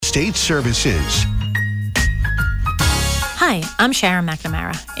Estate Services. Hi, I'm Sharon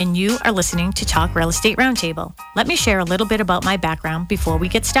McNamara, and you are listening to Talk Real Estate Roundtable. Let me share a little bit about my background before we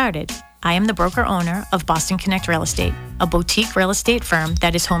get started. I am the broker-owner of Boston Connect Real Estate, a boutique real estate firm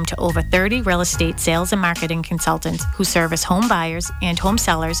that is home to over 30 real estate sales and marketing consultants who service home buyers and home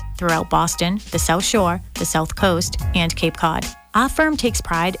sellers throughout Boston, the South Shore, the South Coast, and Cape Cod. Our firm takes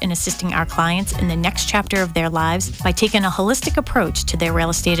pride in assisting our clients in the next chapter of their lives by taking a holistic approach to their real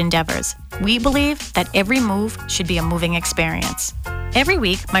estate endeavors. We believe that every move should be a moving experience. Every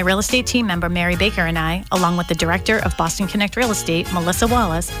week, my real estate team member, Mary Baker, and I, along with the director of Boston Connect Real Estate, Melissa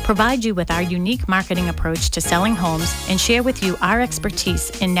Wallace, provide you with our unique marketing approach to selling homes and share with you our expertise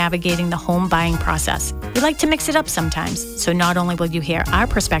in navigating the home buying process. We like to mix it up sometimes, so not only will you hear our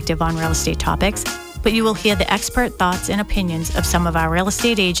perspective on real estate topics, but you will hear the expert thoughts and opinions of some of our real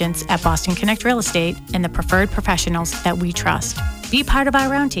estate agents at Boston Connect Real Estate and the preferred professionals that we trust. Be part of our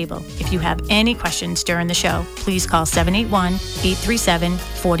roundtable. If you have any questions during the show, please call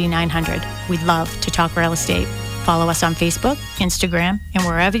 781-837-4900. We'd love to talk real estate. Follow us on Facebook, Instagram, and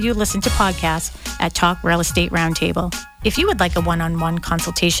wherever you listen to podcasts at Talk Real Estate Roundtable. If you would like a one-on-one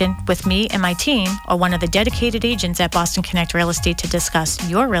consultation with me and my team or one of the dedicated agents at Boston Connect Real Estate to discuss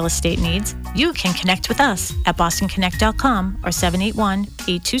your real estate needs, you can connect with us at bostonconnect.com or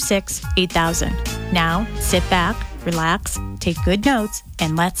 781-826-8000. Now, sit back, relax, take good notes,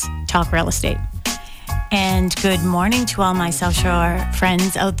 and let's talk real estate. And good morning to all my South Shore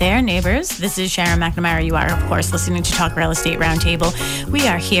friends out there, neighbors. This is Sharon McNamara. You are, of course, listening to Talk Real Estate Roundtable. We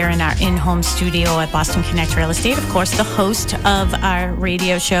are here in our in-home studio at Boston Connect Real Estate. Of course, the host of our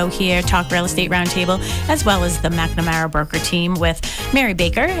radio show here, Talk Real Estate Roundtable, as well as the McNamara broker team with Mary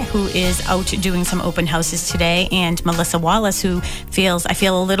Baker, who is out doing some open houses today, and Melissa Wallace, who I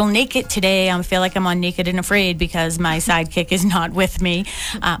feel a little naked today. I feel like I'm on Naked and Afraid because my sidekick is not with me.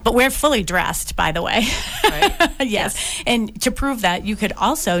 But we're fully dressed, by the way. Right. Yes. And to prove that, you could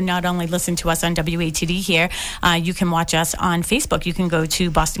also not only listen to us on WATD here, you can watch us on Facebook. You can go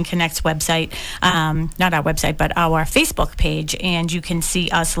to Boston Connect's website, not our website, but our Facebook page, and you can see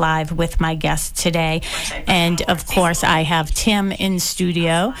us live with my guest today. And of course, I have Tim in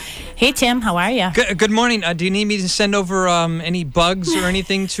studio. Hey, Tim, how are you? Good morning. Do you need me to send over any bugs or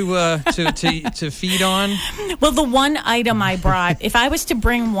anything to feed on? Well, the one item I brought, if I was to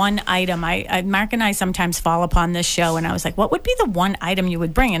bring one item, Mark and I sometimes fall upon this show, and I was like, what would be the one item you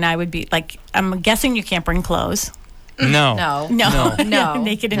would bring? And I would be like, I'm guessing you can't bring clothes. No.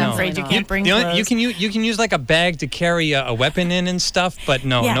 Naked and afraid you can't bring clothes. You can use like a bag to carry a weapon in and stuff, but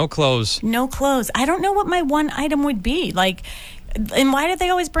no clothes. No clothes. I don't know what my one item would be. Like, and why do they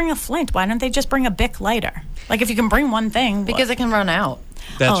always bring a flint? Why don't they just bring a Bic lighter? Like, if you can bring one thing. Because it can run out.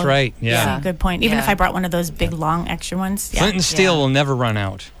 That's right, yeah. Good point. Even if I brought one of those big, long, extra ones. Flint and steel will never run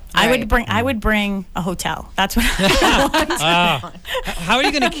out. I would bring a hotel. That's what I want. How are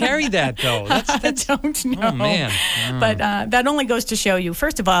you going to carry that, though? I don't know. Oh, man. But that only goes to show you,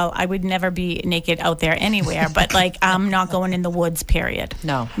 first of all, I would never be naked out there anywhere, but like, I'm not going in the woods, period.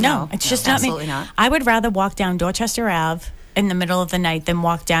 No, it's just not me. Absolutely not. I would rather walk down Dorchester Ave in the middle of the night than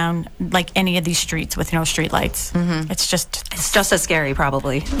walk down like any of these streets with no street lights. Mm-hmm. It's just as scary,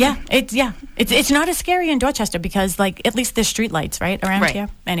 probably. It's not as scary in Dorchester because like at least there's street lights right around here.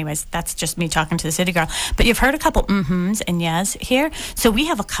 Anyways, that's just me talking to the city girl. But you've heard a couple mm-hms and yes here. So we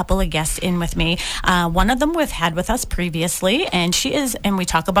have a couple of guests in with me. One of them we've had with us previously, and she is, and we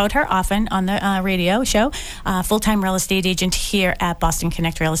talk about her often on the radio show, full-time real estate agent here at Boston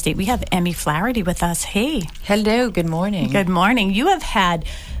Connect Real Estate. We have Emmy Flaherty with us. Hey. Hello. Good morning. Good morning. You have had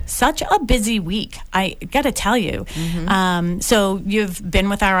such a busy week, I got to tell you. Mm-hmm. So you've been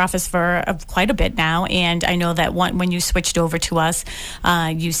with our office for quite a bit now, and I know that when you switched over to us,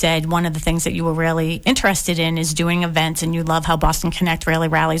 you said one of the things that you were really interested in is doing events, and you love how Boston Connect really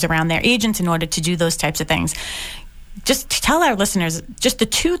rallies around their agents in order to do those types of things. Just tell our listeners just the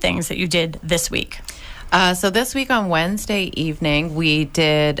two things that you did this week. So this week on Wednesday evening, we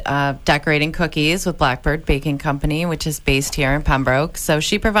did decorating cookies with Blackbird Baking Company, which is based here in Pembroke. So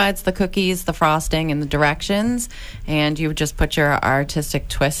she provides the cookies, the frosting, and the directions, and you just put your artistic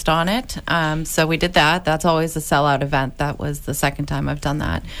twist on it. So we did that. That's always a sellout event. That was the second time I've done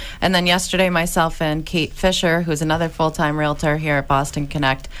that. And then yesterday, myself and Kate Fisher, who's another full-time realtor here at Boston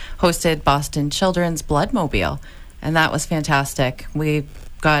Connect, hosted Boston Children's Bloodmobile, and that was fantastic. We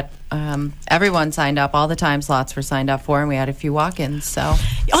got everyone signed up. All the time slots were signed up for, and we had a few walk-ins. So,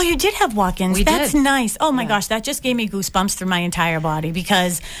 you did have walk-ins. We That's did. Nice. Oh my gosh, that just gave me goosebumps through my entire body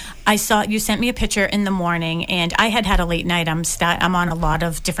because I saw you sent me a picture in the morning, and I had a late night. I'm on a lot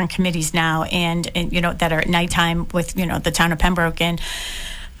of different committees now, and you know that are at nighttime with the town of Pembroke, and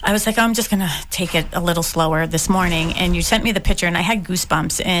I was like, I'm just going to take it a little slower this morning. And you sent me the picture, and I had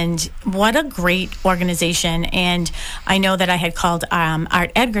goosebumps. And what a great organization. And I know that I had called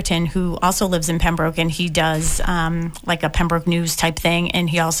Art Edgerton, who also lives in Pembroke, and he does like a Pembroke News type thing. And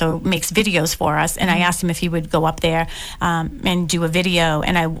he also makes videos for us. And I asked him if he would go up there and do a video.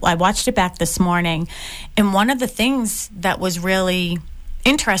 And I watched it back this morning. And one of the things that was really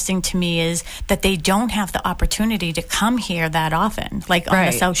interesting to me is that they don't have the opportunity to come here that often, like on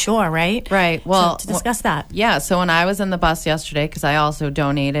the South Shore, right? Right. Well, so to discuss that. Yeah. So when I was in the bus yesterday, because I also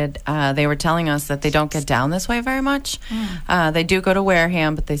donated, they were telling us that they don't get down this way very much. They do go to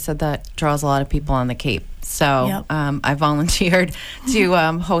Wareham, but they said that draws a lot of people on the Cape. So I volunteered to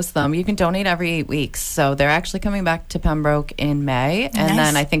host them. You can donate every 8 weeks. So they're actually coming back to Pembroke in May. And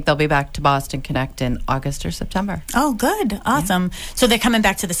then I think they'll be back to Boston Connect in August or September. Oh, good. Awesome. Yeah. So they're coming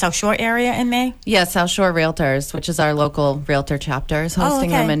back to the South Shore area in May? Yeah, South Shore Realtors, which is our local realtor chapter, is hosting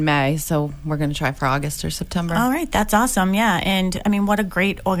them in May. So we're going to try for August or September. All right. That's awesome. Yeah. And I mean, what a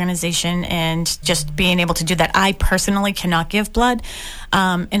great organization, and just being able to do that. I personally cannot give blood.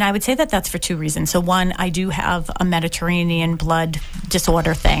 And I would say that that's for two reasons. So one, I do have a Mediterranean blood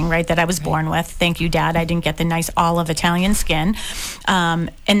disorder thing, right, that I was born with. Thank you, Dad. I didn't get the nice olive Italian skin. And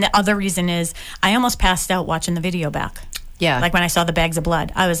the other reason is I almost passed out watching the video back. Yeah. Like when I saw the bags of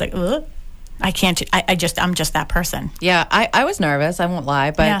blood, I was like, ugh. I can't, I'm just that person. Yeah, I was nervous, I won't lie,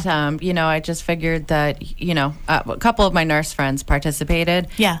 but, I just figured that, a couple of my nurse friends participated.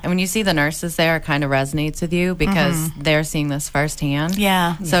 Yeah. And when you see the nurses there, it kind of resonates with you because they're seeing this firsthand.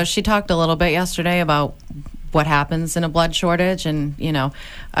 Yeah. So she talked a little bit yesterday about what happens in a blood shortage, and,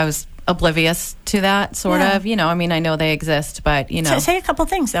 I was oblivious to that, sort of. I know they exist, but, So say a couple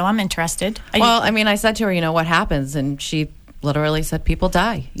things, though. I'm interested. I said to her, what happens? And she literally said people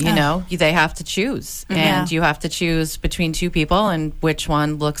die. They have to choose, and you have to choose between two people, and which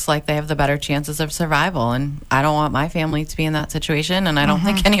one looks like they have the better chances of survival. And I don't want my family to be in that situation, and I don't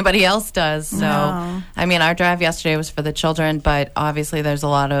think anybody else does. So, our drive yesterday was for the children, but obviously there's a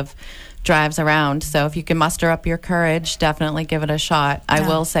lot of drives around. So if you can muster up your courage, definitely give it a shot. I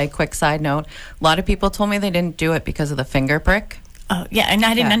will say, quick side note, a lot of people told me they didn't do it because of the finger prick. Oh, yeah, and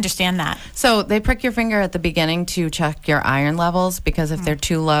I didn't understand that. So they prick your finger at the beginning to check your iron levels, because if they're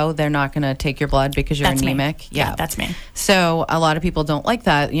too low, they're not going to take your blood because you're anemic. Me. Yeah, that's me. So a lot of people don't like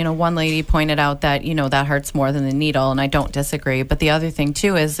that. One lady pointed out that, that hurts more than the needle, and I don't disagree. But the other thing,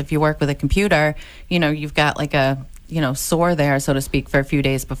 too, is if you work with a computer, you've got like a sore there, so to speak, for a few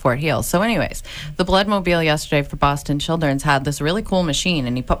days before it heals. So anyways, the Bloodmobile yesterday for Boston Children's had this really cool machine,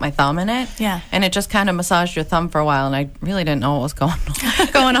 and he put my thumb in it. Yeah. And it just kind of massaged your thumb for a while, and I really didn't know what was going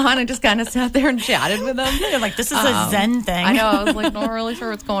on. I just kind of sat there and chatted with him. You're like, this is a Zen thing. I know. I was like, not really sure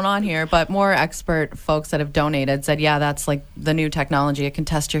what's going on here. But more expert folks that have donated said, yeah, that's like the new technology. It can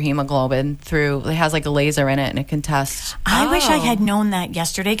test your hemoglobin through, it has like a laser in it, and it can test. I wish I had known that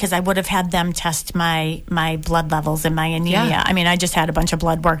yesterday, because I would have had them test my blood levels and my anemia. Yeah. I just had a bunch of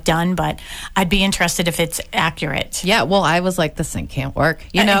blood work done, but I'd be interested if it's accurate. Yeah, well, I was like, this thing can't work.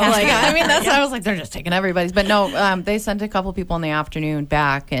 That's why I was like, they're just taking everybody's. But no, they sent a couple people in the afternoon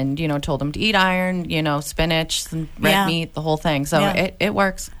back and, told them to eat iron, spinach, red meat, the whole thing. So it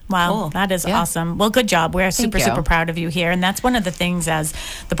works. Wow, cool. That is awesome. Well, good job. We're super proud of you here. And that's one of the things, as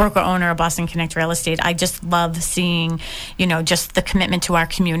the broker owner of Boston Connect Real Estate, I just love seeing, just the commitment to our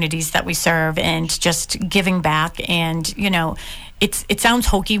communities that we serve, and just giving back. And, it sounds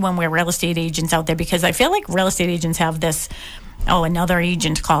hokey when we're real estate agents out there, because I feel like real estate agents have this, another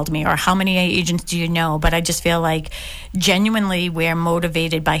agent called me, or how many agents do you know? But I just feel like genuinely we're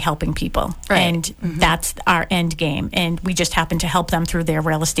motivated by helping people. Right. And that's our end game. And we just happen to help them through their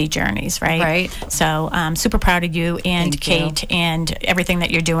real estate journeys, right? Right. So I'm super proud of you and Thank Kate you. And everything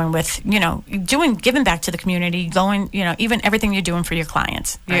that you're doing with, giving back to the community, going, even everything you're doing for your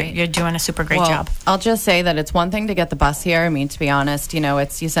clients. Right. You're doing a super great job. I'll just say that it's one thing to get the bus here. To be honest,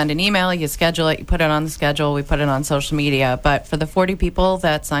 it's you send an email, you schedule it, you put it on the schedule, we put it on social media. But for the 40 people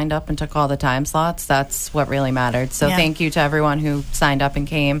that signed up and took all the time slots, that's what really mattered. So thank you to everyone who signed up and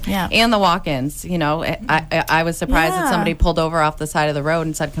came. Yeah. And the walk-ins. I was surprised that somebody pulled over off the side of the road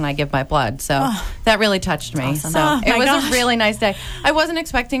and said, can I give my blood? So that really touched me. Awesome. So it was gosh. a really nice day. I wasn't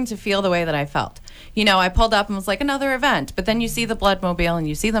expecting to feel the way that I felt. I pulled up and was like, another event. But then you see the blood mobile and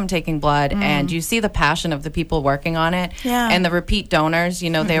you see them taking blood and you see the passion of the people working on it. Yeah. And the repeat donors.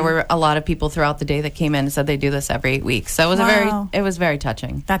 There were a lot of people throughout the day that came in and said they do this every 8 weeks. So it was very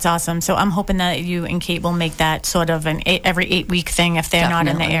touching. That's awesome. So I'm hoping that you and Kate will make that sort of every 8 week thing if they're not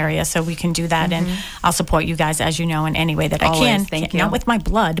in the area, so we can do that. And I'll support you guys, as you know, in any way that I can. Thank you. Not with my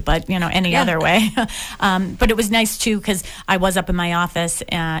blood, but any other way. But it was nice too, because I was up in my office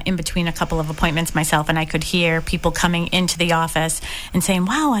in between a couple of appointments myself, and I could hear people coming into the office and saying,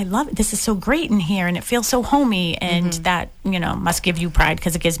 "Wow, I love it. This is so great in here, and it feels so homey." And that must give you pride,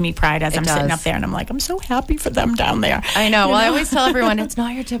 because it gives me pride as I'm sitting up there, and I'm like, I'm so happy for them down there. I know. Well, I always tell everyone it's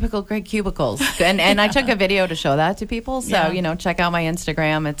not your typical great cubicles, and I took a video to show that to people. So check out my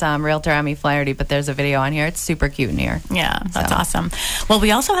Instagram. It's Realtor Emmy Flaherty, but there's a video on here. It's super cute in here. Yeah, that's awesome. Well,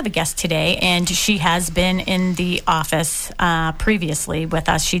 we also have a guest today, and she has been in the office previously with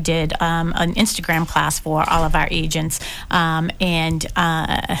us. She did an Instagram class for all of our agents. Am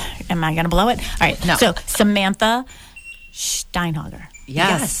I going to blow it? All right. No. So Samantha Steinhager.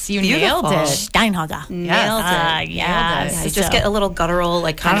 Yes, you beautiful. nailed it. Steinhager. Nailed it. Yes. You just get a little guttural,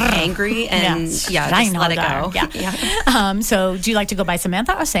 like kind of angry, and just let it go. Yeah. So do you like to go by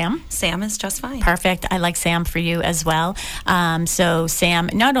Samantha or Sam? Sam is just fine. Perfect. I like Sam for you as well. So Sam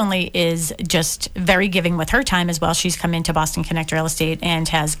not only is just very giving with her time as well, she's come into Boston Connect Real Estate and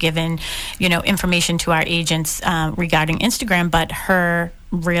has given, information to our agents regarding Instagram, but her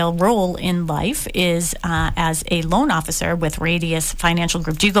real role in life is as a loan officer with Radius Financial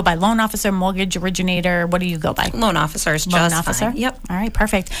Group. Do you go by loan officer, mortgage originator? What do you go by? Loan officer is Loan just officer? fine. Yep. All right,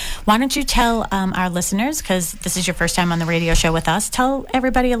 perfect. Why don't you tell our listeners, because this is your first time on the radio show with us, tell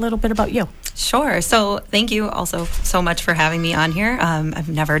everybody a little bit about you. Sure. So thank you also so much for having me on here. I've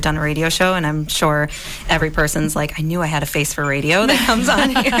never done a radio show, and I'm sure every person's like, I knew I had a face for radio that comes on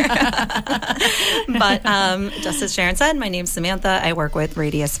here. But just as Sharon said, my name's Samantha. I work with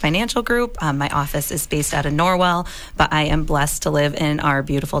Radius Financial Group. My office is based out of Norwell, but I am blessed to live in our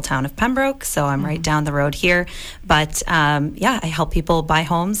beautiful town of Pembroke, so I'm right down the road here. But I help people buy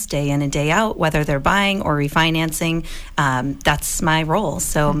homes day in and day out, whether they're buying or refinancing. That's my role.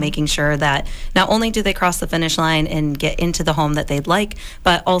 So making sure that not only do they cross the finish line and get into the home that they'd like,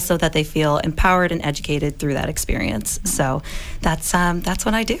 but also that they feel empowered and educated through that experience. So that's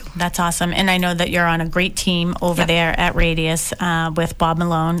what I do. That's awesome. And I know that you're on a great team over there at Radius with Bob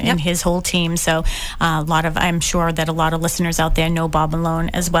Malone and his whole team. So I'm sure that a lot of listeners out there know Bob Malone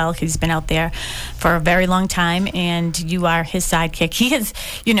as well. He's been out there for a very long time, and you are his sidekick. He is,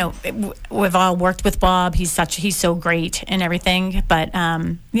 we've all worked with Bob. He's so great and everything. But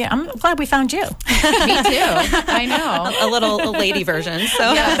I'm glad we found you. Me too. I know. A little lady version. So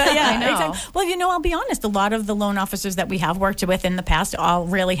I know. Exactly. Well, I'll be honest. A lot of the loan officers that we have worked with in the past all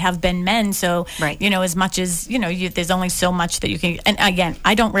really have been men. So, as much as, there's only so much that you can. And again,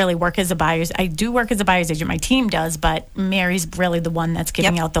 I don't really work as a buyer's. I do work as a buyer's agent. My team does, but Mary's really the one that's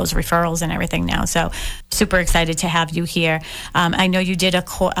giving out those referrals and everything now. So super excited to have you here. I know you did a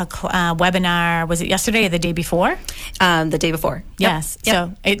webinar. Was it yesterday or the day before? The day before. Yes. Yep.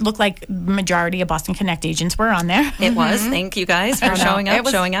 So it looked like majority of Boston Connect agents were on there. It was. Thank you guys for showing up,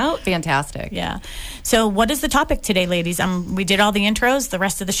 showing out. Fantastic. Yeah. So what is the topic today, ladies? We did all the intros. The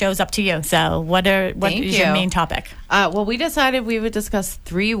rest of the show is up to you. So what is your main topic? Well, we decided we would discuss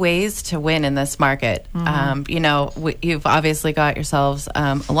 3 ways to win in this market. You've obviously got yourselves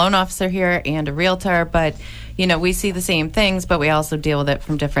a loan officer here and a realtor, but we see the same things, but we also deal with it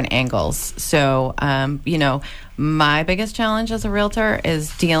from different angles. So, my biggest challenge as a realtor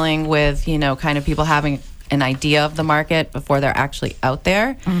is dealing with, kind of people having an idea of the market before they're actually out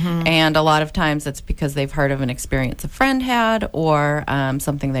there. And a lot of times it's because they've heard of an experience a friend had or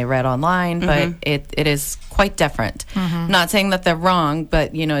something they read online, but it is quite different. Not saying that they're wrong,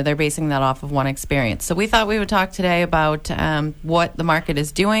 but they're basing that off of one experience. So we thought we would talk today about what the market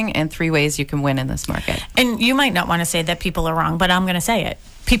is doing and 3 ways you can win in this market. And you might not want to say that people are wrong, but I'm going to say it.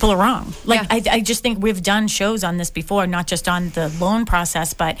 People are wrong. I just think we've done shows on this before, not just on the loan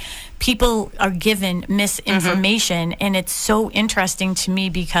process, but people are given misinformation. And it's so interesting to me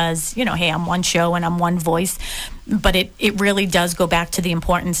because, hey, I'm one show and I'm one voice, but it really does go back to the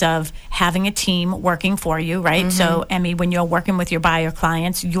importance of having a team working for you, right? So, Emmy, when you're working with your buyer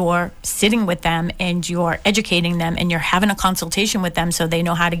clients, you're sitting with them and you're educating them and you're having a consultation with them so they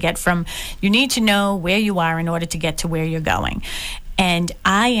know how to get from, you need to know where you are in order to get to where you're going. And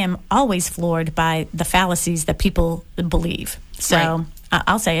I am always floored by the fallacies that people believe. So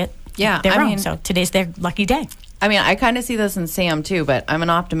I'll say it. Yeah, they're wrong. So today's their lucky day. I mean, I kind of see this in Sam too, but I'm an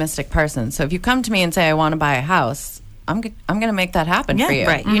optimistic person. So if you come to me and say, I want to buy a house, I'm going to make that happen for you.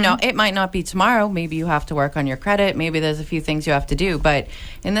 Right. You know, it might not be tomorrow. Maybe you have to work on your credit. Maybe there's a few things you have to do. But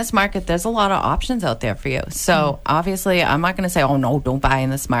in this market, there's a lot of options out there for you. So obviously, I'm not going to say, oh, no, don't buy in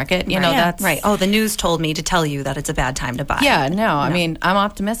this market. You know, that's... Right. Oh, the news told me to tell you that it's a bad time to buy. Yeah, no. I mean, I'm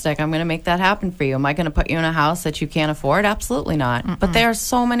optimistic. I'm going to make that happen for you. Am I going to put you in a house that you can't afford? Absolutely not. But there are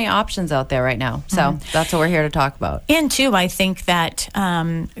so many options out there right now. So that's what we're here to talk about. And too, I think that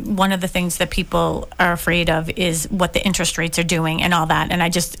one of the things that people are afraid of is what the interest rates are doing and all that.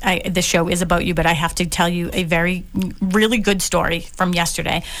 And the show is about you, but I have to tell you a really good story from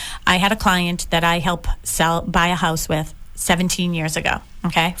yesterday. I had a client that I helped buy a house with 17 years ago.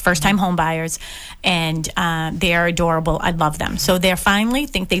 Okay, first-time home buyers, and they're adorable. I love them. So they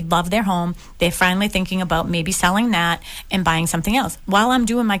love their home. They're finally thinking about maybe selling that and buying something else. While I'm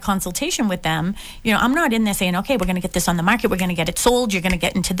doing my consultation with them, you know, I'm not in there saying, okay, we're going to get this on the market. We're going to get it sold. You're going to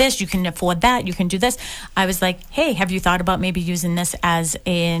get into this. You can afford that. You can do this. I was like, hey, have you thought about maybe using this as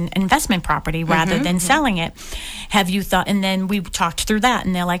an investment property rather than selling it? Have you thought? And then we talked through that,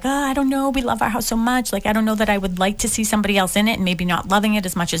 and they're like, oh, I don't know. We love our house so much. Like, I don't know that I would like to see somebody else in it and maybe not loving it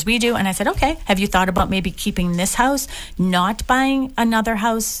as much as we do. And I said, okay, have you thought about maybe keeping this house, not buying another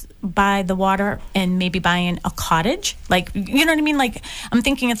house by the water, and maybe buying a cottage? Like, you know what I mean? Like, I'm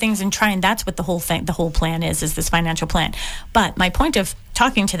thinking of things and trying. That's what the whole plan is this financial plan. But my point of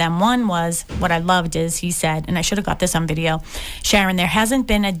talking to them, one was, what I loved is he said, and I should have got this on video, Sharon, there hasn't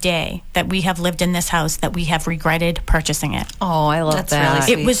been a day that we have lived in this house that we have regretted purchasing it. Oh, I love That's that. really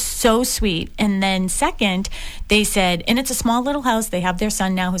sweet. It was so sweet. And then second, they said, and it's a small little house. They have their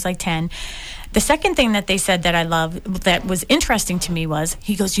son now who's like 10. The second thing that they said that I love, that was interesting to me, was,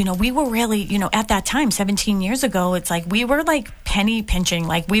 he goes, you know, we were really, you know, at that time, 17 years ago, it's like we were like penny pinching.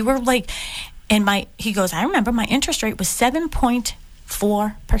 Like we were like, and he goes, I remember my interest rate was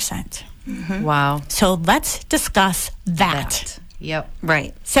 7.4%. Wow. So let's discuss that. Yep.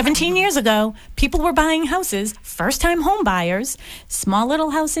 Right. 17 years ago, people were buying houses, first-time home buyers, small little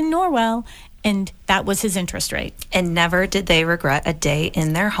house in Norwell, and that was his interest rate. And never did they regret a day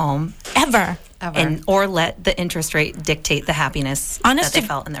in their home Ever. or let the interest rate dictate the happiness that they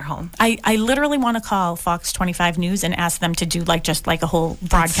felt in their home. I literally want to call Fox 25 News and ask them to do just a whole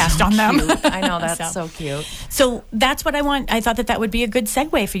broadcast on them. I know, that's so cute. So that's what I want. I thought that would be a good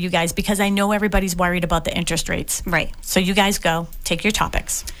segue for you guys, because I know everybody's worried about the interest rates. Right. So you guys go, take your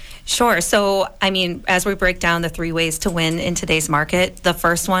topics. Sure. So, I mean, as we break down the 3 ways to win in today's market, the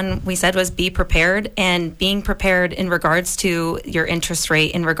first one we said was be prepared, and being prepared in regards to your interest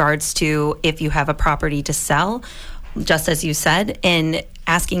rate, in regards to if you have a property to sell, just as you said, and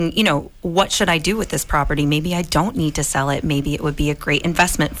asking, you know, what should I do with this property? Maybe I don't need to sell it. Maybe it would be a great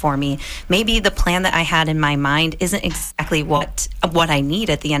investment for me. Maybe the plan that I had in my mind isn't exactly what I need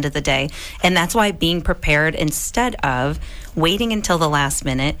at the end of the day. And that's why being prepared, instead of waiting until the last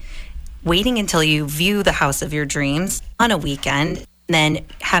minute, waiting until you view the house of your dreams on a weekend, then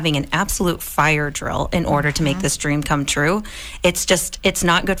having an absolute fire drill in order to make this dream come true, it's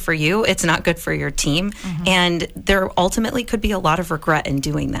not good for you. It's not good for your team. And there ultimately could be a lot of regret in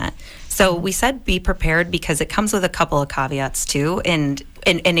doing that. So we said be prepared, because it comes with a couple of caveats too, and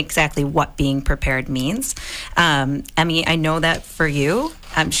exactly what being prepared means. Emmy, I know that for you,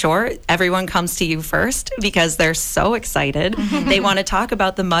 I'm sure everyone comes to you first because they're so excited. They want to talk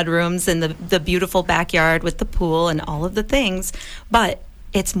about the mudrooms and the beautiful backyard with the pool and all of the things. But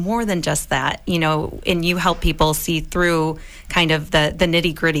it's more than just that, you know, and you help people see through kind of the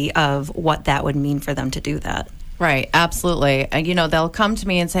nitty gritty of what that would mean for them to do that. Right, absolutely. You know, they'll come to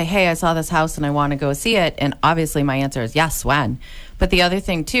me and say, hey, I saw this house and I want to go see it. And obviously my answer is yes, when? But the other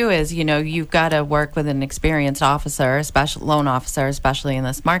thing too is, you know, you've got to work with an experienced officer, a special loan officer, especially in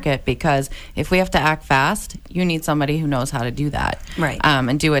this market, because if we have to act fast, you need somebody who knows how to do that. Right.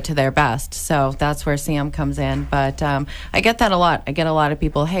 And do it to their best. So that's where Sam comes in. But I get that a lot. I get a lot of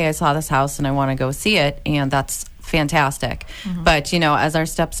people, hey, I saw this house and I want to go see it. And that's fantastic. But, you know, as our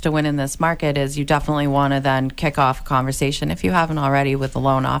steps to win in this market is, you definitely want to then kick off a conversation, if you haven't already, with the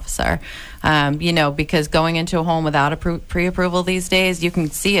loan officer. You know, because going into a home without a pre-approval these days, you can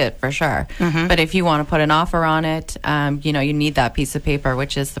see it for sure. But if you want to put an offer on it, you know, you need that piece of paper,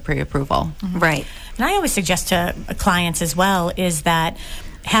 which is the pre-approval. Right. And I always suggest to clients as well is that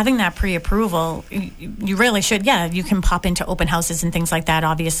having that pre-approval, you really should. Yeah, you can pop into open houses and things like that.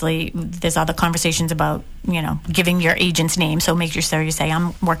 Obviously, there's other conversations about, you know, giving your agent's name. So make sure you say,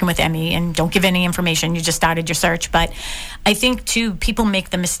 I'm working with Emmy, and don't give any information. You just started your search. But I think, too, people make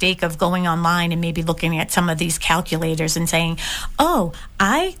the mistake of going online and maybe looking at some of these calculators and saying, oh,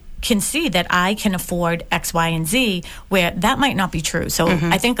 I can see that I can afford X, Y, and Z, where that might not be true. So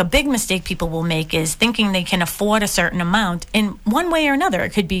I think a big mistake people will make is thinking they can afford a certain amount in one way or another.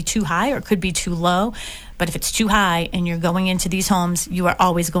 It could be too high or it could be too low. But if it's too high and you're going into these homes, you are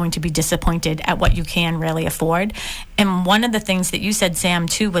always going to be disappointed at what you can really afford. And one of the things that you said, Sam,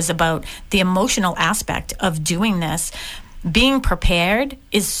 too, was about the emotional aspect of doing this. Being prepared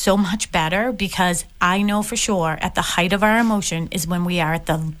is so much better, because I know for sure at the height of our emotion is when we are at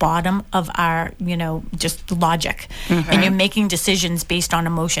the bottom of our, just logic. And you're making decisions based on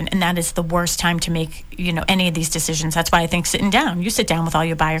emotion. And that is the worst time to make, any of these decisions. That's why I think sitting down, you sit down with all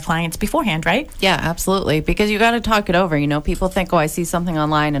your buyer clients beforehand, right? Yeah, absolutely. Because you got to talk it over. People think, I see something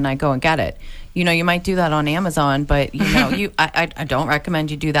online and I go and get it. You might do that on Amazon, but I don't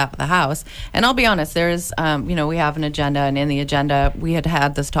recommend you do that with a house. And I'll be honest, there's, we have an agenda, and in the agenda, we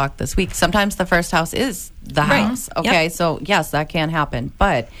had this talk this week. Sometimes the first house is the house. Okay, Yep. So yes, that can happen,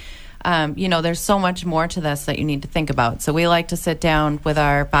 but there's so much more to this that you need to think about. So we like to sit down with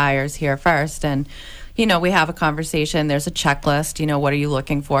our buyers here first, and we have a conversation. There's a checklist. What are you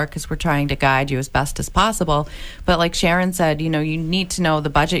looking for? Because we're trying to guide you as best as possible. But like Sharon said, you need to know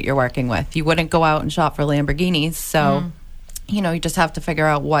the budget you're working with. You wouldn't go out and shop for Lamborghinis. So, you just have to figure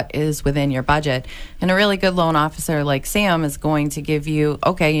out what is within your budget. And a really good loan officer like Sam is going to give you,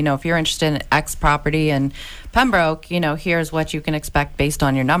 okay, if you're interested in X property and Pembroke, here's what you can expect based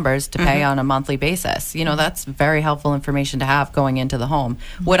on your numbers to pay on a monthly basis. That's very helpful information to have going into the home.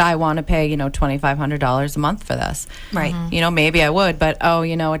 Would I want to pay, $2,500 a month for this? Right. Maybe I would, but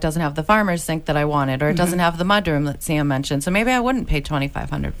it doesn't have the farmer's sink that I wanted, or it doesn't have the mudroom that Sam mentioned. So maybe I wouldn't pay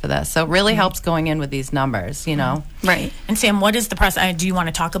 $2,500 for this. So it really helps going in with these numbers, Right. And Sam, what is the process? Do you want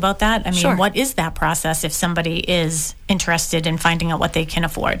to talk about that? I mean, Sure. What is that process if somebody is interested in finding out what they can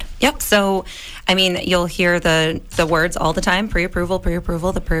afford? Yep. So, you'll hear the words all the time: pre-approval,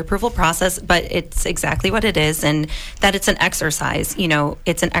 the pre-approval process, but it's exactly what it is, and that it's an exercise.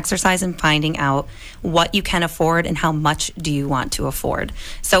 It's an exercise in finding out what you can afford and how much do you want to afford.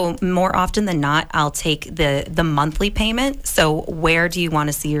 So more often than not, I'll take the monthly payment. So where do you want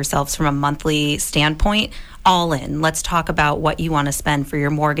to see yourselves from a monthly standpoint? All in. Let's talk about what you want to spend for your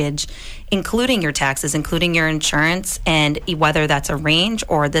mortgage, including your taxes, including your insurance, and whether that's a range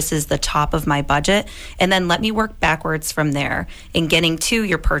or this is the top of my budget. And then let me work backwards from there in getting to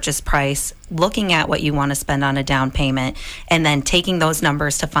your purchase price, looking at what you want to spend on a down payment, and then taking those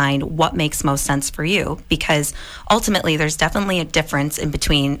numbers to find what makes most sense for you. Because ultimately, there's definitely a difference in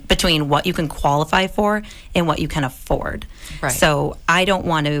between what you can qualify for and what you can afford. Right. So I don't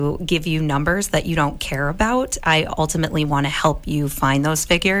want to give you numbers that you don't care about. I ultimately want to help you find those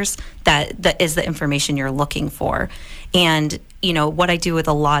figures that is the information you're looking for. And what I do with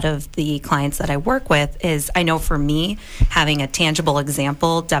a lot of the clients that I work with is, I know for me, having a tangible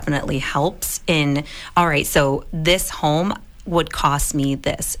example definitely helps in, all right, so this home would cost me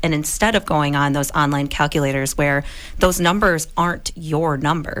this. And instead of going on those online calculators where those numbers aren't your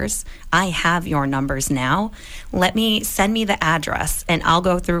numbers, I have your numbers now. Send me the address, and I'll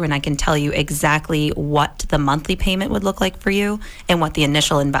go through and I can tell you exactly what the monthly payment would look like for you and what the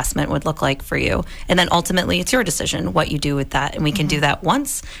initial investment would look like for you. And then ultimately it's your decision what you do with that. And we can do that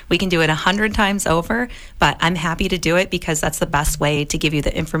once, we can do it 100 times over, but I'm happy to do it because that's the best way to give you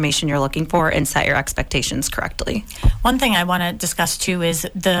the information you're looking for and set your expectations correctly. One thing I want to discuss too is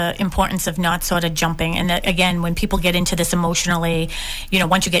the importance of not sort of jumping. And that, again, when people get into this emotionally,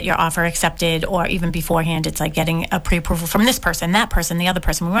 once you get your offer accepted, or even beforehand, it's like getting a pre-approval from this person, that person, the other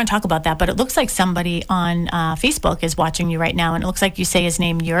person. We want to talk about that, but it looks like somebody on Facebook is watching you right now, and it looks like you say his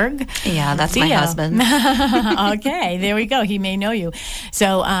name, Jörg. Yeah, that's my Theo. husband. Okay, there we go. He may know you.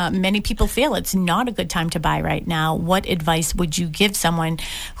 So many people feel it's not a good time to buy right now. What advice would you give someone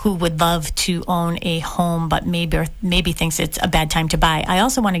who would love to own a home but maybe thinks it's a bad time to buy? I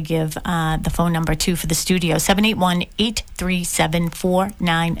also want to give the phone number too for the studio,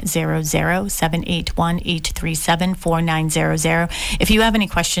 781-837-4900, 781-837-4900. If you have any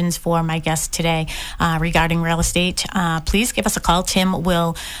questions for my guest today regarding real estate, please give us a call. Tim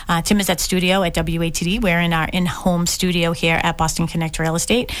is at studio at WATD. We're in our in-home studio here at Boston Connect Real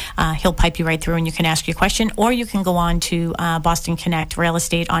Estate. He'll pipe you right through and you can ask your question, or you can go on to Boston Connect Real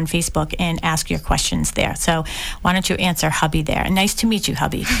Estate on Facebook and ask your questions there. So why don't you answer hubby there? Nice to meet you,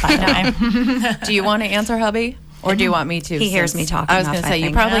 hubby, by the way. Do you want to answer hubby? Or do you want me to? He hears me talking. I was going to say,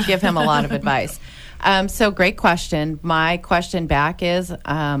 you probably give him a lot of advice. So great question. My question back is,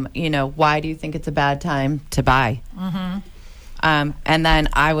 why do you think it's a bad time to buy? And then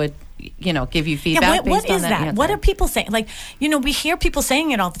I would, give you feedback. What based on is that? answer. What are people saying? Like, we hear people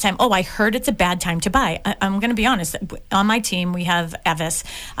saying it all the time. Oh, I heard it's a bad time to buy. I'm going to be honest. On my team, we have Evis.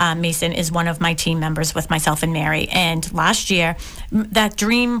 Mason is one of my team members with myself and Mary. And last year, that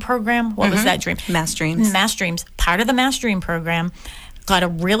Dream program, what was that Dream? Mass Dreams. Mass Dreams. Part of the Mass Dream program got a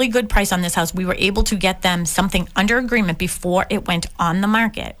really good price on this house. We were able to get them something under agreement before it went on the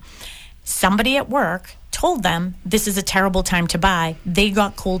market. Somebody at work told them this is a terrible time to buy. They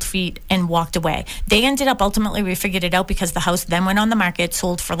got cold feet and walked away. They ended up, ultimately, we figured it out because the house then went on the market,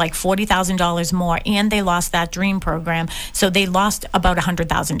 sold for like $40,000 more, and they lost that Dream program. So they lost about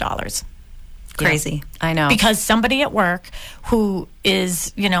 $100,000. Crazy. Yeah, I know. Because somebody at work who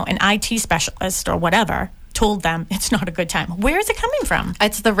is, an IT specialist or whatever told them it's not a good time. Where is it coming from?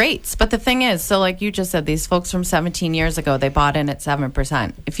 It's the rates. But the thing is, so like you just said, these folks from 17 years ago, they bought in at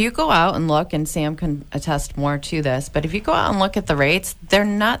 7%. If you go out and look, and Sam can attest more to this, but if you go out and look at the rates, they're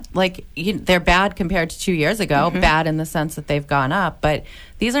not like, they're bad compared to 2 years ago, bad in the sense that they've gone up. But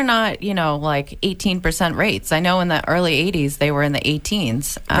these are not, like 18% rates. I know in the early 80s, they were in the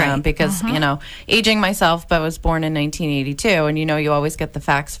 18s Right. because, aging myself, but was born in 1982. And, you always get the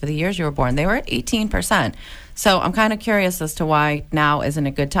facts for the years you were born. They were at 18%. So I'm kind of curious as to why now isn't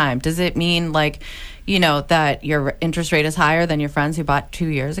a good time. Does it mean that your interest rate is higher than your friends who bought 2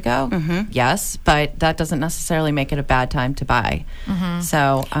 years ago? Yes, but that doesn't necessarily make it a bad time to buy.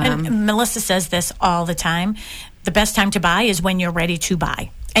 So, and Melissa says this all the time. The best time to buy is when you're ready to buy.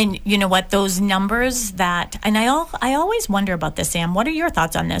 And you know what? Those numbers and I always wonder about this, Sam. What are your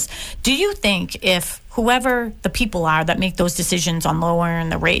thoughts on this? Do you think if whoever the people are that make those decisions on lowering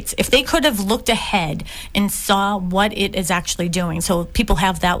the rates, if they could have looked ahead and saw what it is actually doing, so people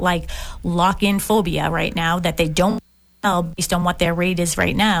have that like lock-in phobia right now that they don't based on what their rate is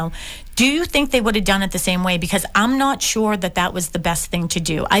right now, do you think they would have done it the same way? Because I'm not sure that was the best thing to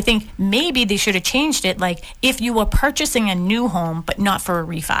do. I think maybe they should have changed it, like if you were purchasing a new home but not for a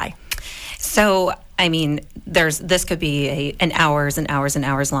refi. So, I mean, this could be an hours and hours and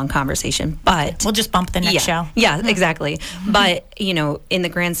hours long conversation, but we'll just bump the next show. Yeah, exactly. But, in the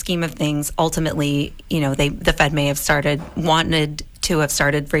grand scheme of things, ultimately, the Fed may have wanted to have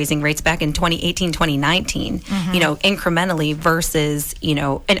started raising rates back in 2018, 2019, incrementally versus,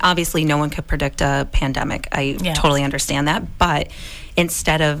 and obviously no one could predict a pandemic. I totally understand that. But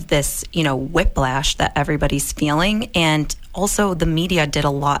instead of this, whiplash that everybody's feeling, and also the media did a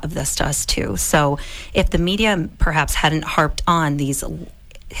lot of this to us too. So if the media perhaps hadn't harped on these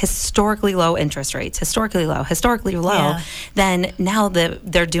historically low interest rates, historically low, then now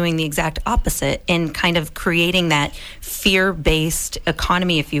they're doing the exact opposite and kind of creating that fear-based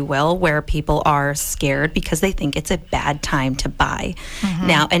economy, if you will, where people are scared because they think it's a bad time to buy.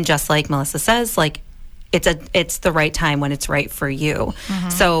 Now, and just like Melissa says, like it's the right time when it's right for you.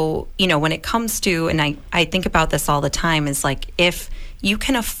 So, when it comes to, and I think about this all the time, is like if you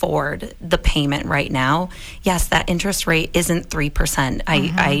can afford the payment right now, yes, that interest rate isn't 3%.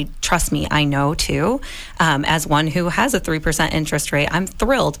 I trust me, I know too. As one who has a 3% interest rate, I'm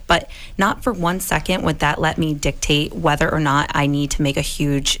thrilled, but not for 1 second would that let me dictate whether or not I need to make a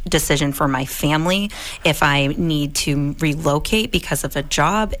huge decision for my family, if I need to relocate because of a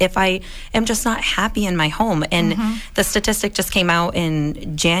job, if I am just not happy in my home. And the statistic just came out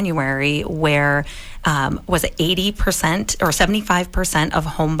in January where was it 80% or 75% of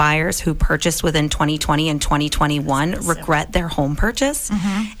home buyers who purchased within 2020 and 2021 regret their home purchase.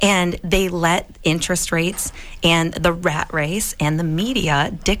 And they let interest rates and the rat race and the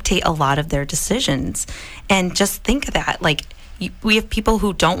media dictate a lot of their decisions. And just think of that. Like, we have people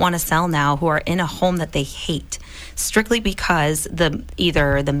who don't want to sell now who are in a home that they hate strictly because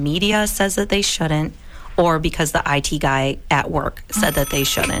either the media says that they shouldn't, or because the IT guy at work said that they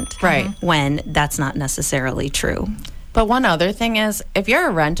shouldn't. Right. When that's not necessarily true. But one other thing is, if you're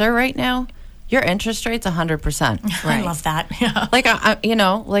a renter right now, your interest rate's 100%. I love that. Yeah.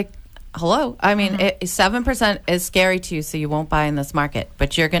 Like, hello. I mean, 7% is scary to you, so you won't buy in this market.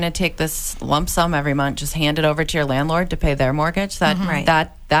 But you're going to take this lump sum every month, just hand it over to your landlord to pay their mortgage.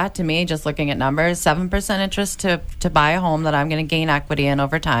 That to me, just looking at numbers, 7% interest to buy a home that I'm going to gain equity in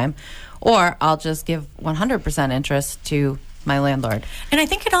over time, or I'll just give 100% interest to my landlord. And I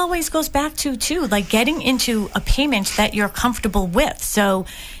think it always goes back to, too, like getting into a payment that you're comfortable with. So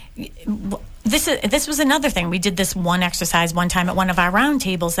this was another thing. We did this one exercise one time at one of our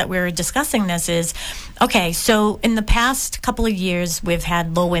roundtables that we were discussing this is, okay, so in the past couple of years, we've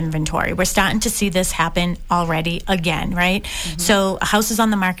had low inventory. We're starting to see this happen already again, right? So a house is on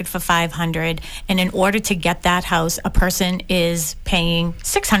the market for $500,000, and in order to get that house, a person is paying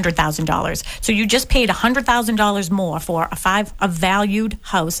 $600,000. So you just paid $100,000 more for a valued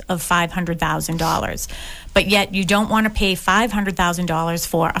house of $500,000. But yet you don't want to pay $500,000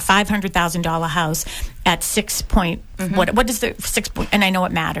 for a $500,000 house at 6 point, what is the 6 point, and I know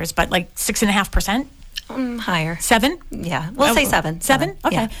it matters, but like 6.5%? Higher. 7? Yeah. We'll say 7. 7?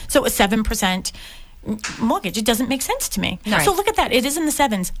 Okay. Yeah. So a 7% mortgage, it doesn't make sense to me. Right. So look at that. It is in the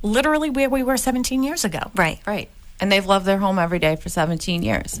 7s, literally where we were 17 years ago. Right. Right. And they've loved their home every day for 17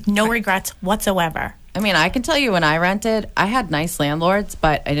 years. No regrets whatsoever. I mean, I can tell you when I rented, I had nice landlords,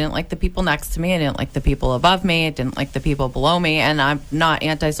 but I didn't like the people next to me. I didn't like the people above me. I didn't like the people below me. And I'm not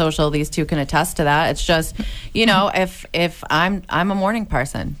antisocial. These two can attest to that. It's just, you know, if I'm a morning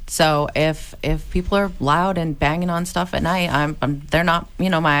person. So if people are loud and banging on stuff at night, they're not, you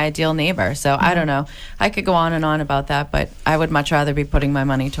know, my ideal neighbor. So I don't know. I could go on and on about that, but I would much rather be putting my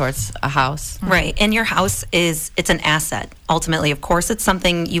money towards a house. Right. And your house it's an asset. Ultimately, of course, it's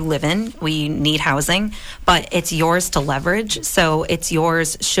something you live in. We need housing, but it's yours to leverage. So it's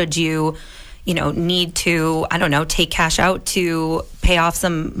yours should you need to, I don't know, take cash out to pay off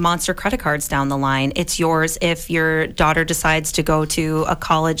some monster credit cards down the line. It's yours if your daughter decides to go to a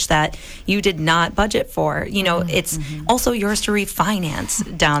college that you did not budget for. You know, it's also yours to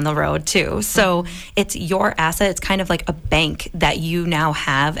refinance down the road too. So it's your asset. It's kind of like a bank that you now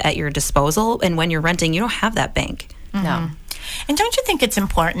have at your disposal. And when you're renting, you don't have that bank. No. And don't you think it's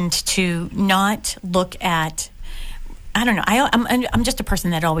important to not look at, I don't know, I'm just a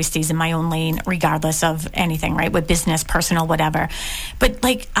person that always stays in my own lane regardless of anything, right? With business, personal, whatever. But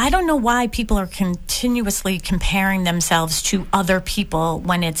like, I don't know why people are continuously comparing themselves to other people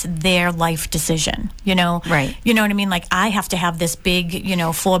when it's their life decision, you know? Right. You know what I mean? Like, I have to have this big,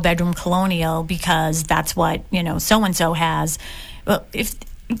 4-bedroom colonial because that's what, so-and-so has. Well,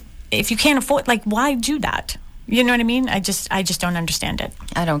 if you can't afford, like, why do that? You know what I mean? I just don't understand it.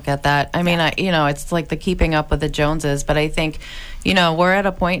 I don't get that. I mean, it's like the keeping up with the Joneses, but I think, we're at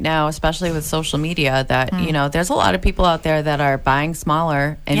a point now, especially with social media, that, there's a lot of people out there that are buying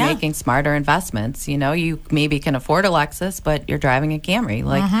smaller and making smarter investments. You maybe can afford a Lexus, but you're driving a Camry.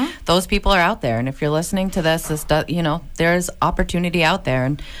 Like, those people are out there. And if you're listening to this, there's opportunity out there.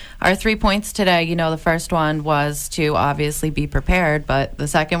 And our 3 points today, the first one was to obviously be prepared, but the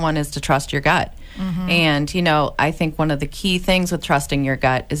second one is to trust your gut. And, I think one of the key things with trusting your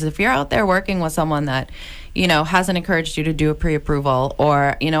gut is if you're out there working with someone that, hasn't encouraged you to do a pre-approval,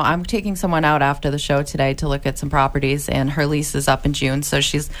 or, I'm taking someone out after the show today to look at some properties, and her lease is up in June. So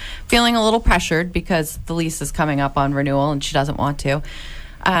she's feeling a little pressured because the lease is coming up on renewal and she doesn't want to.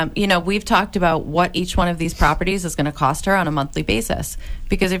 We've talked about what each one of these properties is going to cost her on a monthly basis.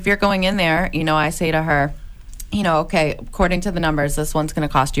 Because if you're going in there, I say to her, okay, according to the numbers, this one's going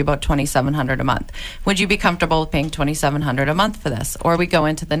to cost you about $2,700 a month. Would you be comfortable with paying $2,700 a month for this? Or we go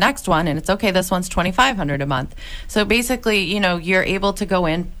into the next one and it's okay, this one's $2,500 a month. So basically, you're able to go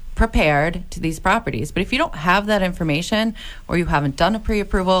in prepared to these properties. But if you don't have that information, or you haven't done a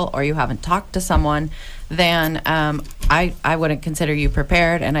pre-approval, or you haven't talked to someone, then I wouldn't consider you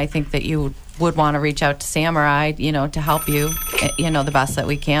prepared. And I think that you would want to reach out to Sam or I, to help you, the best that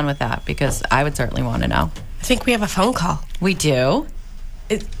we can with that, because I would certainly want to know. I think we have a phone call. We do?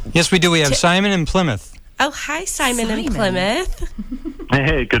 Yes, we do. We have Simon in Plymouth. Oh, hi, Simon in Plymouth.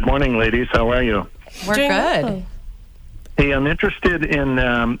 Hey, good morning, ladies. How are you? We're Doing good. well. Hey, I'm interested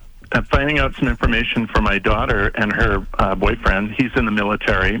in finding out some information for my daughter and her boyfriend. He's in the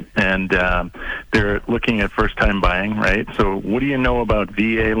military, and they're looking at first-time buying, right? So what do you know about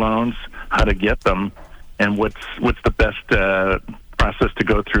VA loans, how to get them, and what's the best process to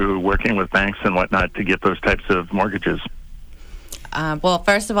go through working with banks and whatnot to get those types of mortgages? Well,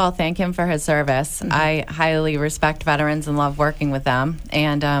 first of all, thank him for his service. I highly respect veterans and love working with them.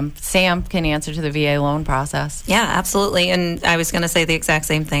 And Sam can answer to the VA loan process. Yeah, absolutely. And I was going to say the exact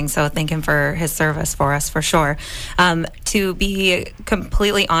same thing. So thank him for his service for us, for sure. To be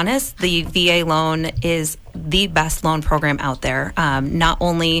completely honest, the VA loan is the best loan program out there. Not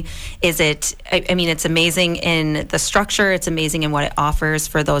only is it, I mean, it's amazing in the structure, it's amazing in what it offers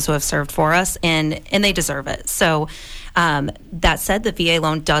for those who have served for us, and they deserve it. So that said, the VA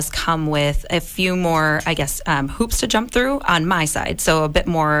loan does come with a few more, I guess, hoops to jump through on my side. So a bit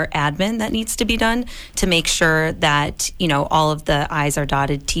more admin that needs to be done to make sure that, all of the I's are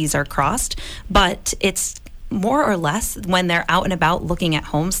dotted, T's are crossed. But it's more or less, when they're out and about looking at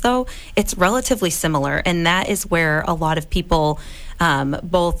homes, though, it's relatively similar. And that is where a lot of people,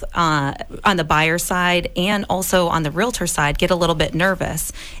 both on the buyer side and also on the realtor side, get a little bit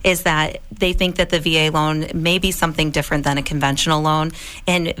nervous, is that they think that the VA loan may be something different than a conventional loan.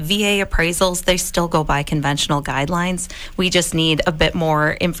 And VA appraisals, they still go by conventional guidelines. We just need a bit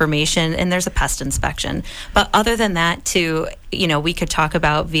more information, and there's a pest inspection. But other than that, we could talk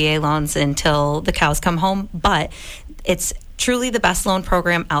about VA loans until the cows come home, but it's truly the best loan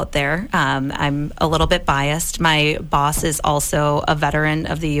program out there. I'm a little bit biased. My boss is also a veteran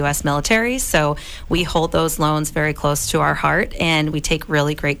of the U.S. military, so we hold those loans very close to our heart, and we take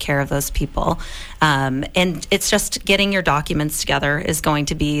really great care of those people. And it's just getting your documents together is going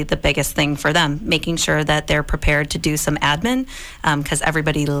to be the biggest thing for them, making sure that they're prepared to do some admin, because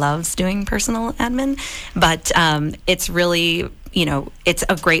everybody loves doing personal admin. But it's really, it's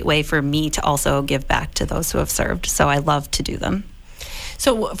a great way for me to also give back to those who have served. So I love to do them.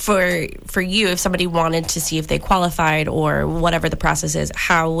 So for you, if somebody wanted to see if they qualified or whatever the process is,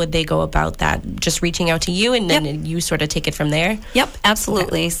 how would they go about that? Just reaching out to you, and then you sort of take it from there? Yep,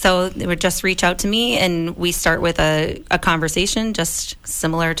 absolutely. Okay. So they would just reach out to me, and we start with a conversation just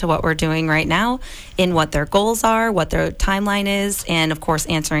similar to what we're doing right now, in what their goals are, what their timeline is, and of course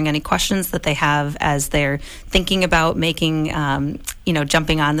answering any questions that they have as they're thinking about making,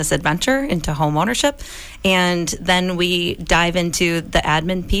 jumping on this adventure into home ownership. And then we dive into the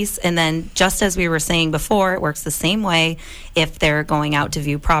admin piece. And then, just as we were saying before, it works the same way if they're going out to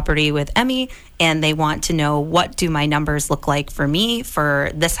view property with Emmy and they want to know, what do my numbers look like for me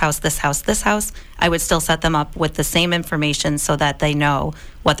for this house, this house, this house? I would still set them up with the same information so that they know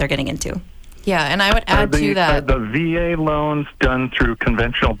what they're getting into. Yeah, and I would add to that. Are the VA loans done through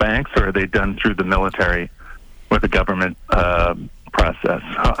conventional banks, or are they done through the military or the government process?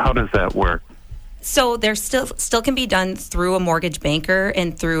 How does that work? So they're still can be done through a mortgage banker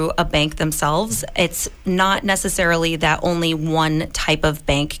and through a bank themselves. It's not necessarily that only one type of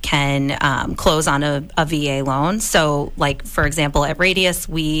bank can close on a VA loan. So, like, for example, at Radius,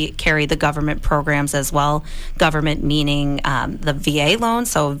 we carry the government programs as well. Government meaning the VA loan,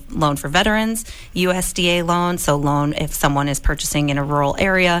 so loan for veterans, USDA loan, so loan if someone is purchasing in a rural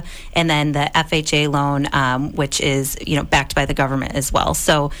area, and then the FHA loan, which is backed by the government as well.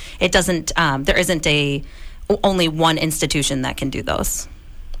 So it doesn't. There isn't only one institution that can do those.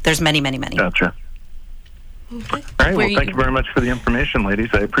 There's many, many, many. Gotcha. Okay. All right. Well, thank you very much for the information, ladies.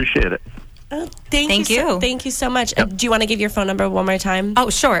 I appreciate it. Thank you. Thank you so much. Yep. Do you want to give your phone number one more time? Oh,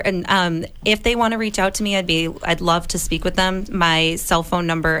 sure. And if they want to reach out to me, I'd love to speak with them. My cell phone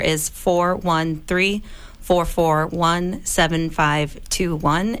number is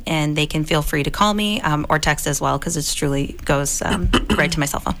 413-441-7521, and they can feel free to call me or text as well, because it truly goes right to my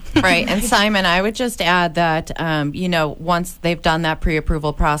cell phone. Right. And Simon, I would just add that, once they've done that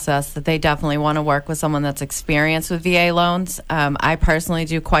pre-approval process, that they definitely want to work with someone that's experienced with VA loans. I personally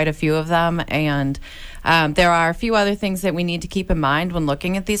do quite a few of them, and there are a few other things that we need to keep in mind when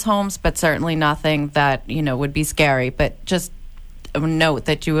looking at these homes, but certainly nothing that, would be scary. But just note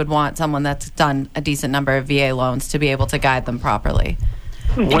that you would want someone that's done a decent number of VA loans to be able to guide them properly.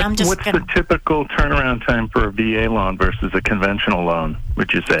 What's the typical turnaround time for a VA loan versus a conventional loan,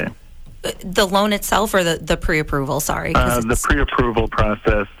 would you say? The loan itself, or the pre-approval? Sorry. The pre-approval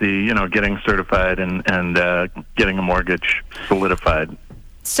process, getting certified and getting a mortgage solidified.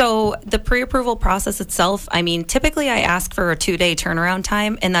 So the pre-approval process itself, typically I ask for a 2-day turnaround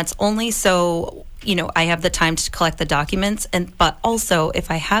time, and that's only so I have the time to collect the documents, but also if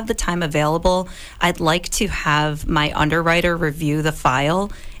I have the time available, I'd like to have my underwriter review the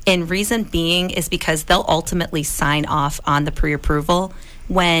file. And reason being is because they'll ultimately sign off on the pre-approval.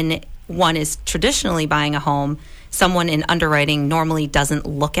 When one is traditionally buying a home, someone in underwriting normally doesn't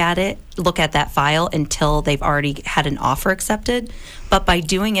look at that file until they've already had an offer accepted. But by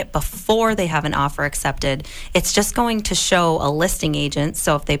doing it before they have an offer accepted, it's just going to show a listing agent.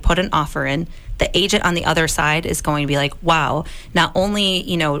 So if they put an offer in, the agent on the other side is going to be like, wow, not only,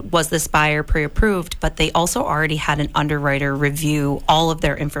 was this buyer pre-approved, but they also already had an underwriter review all of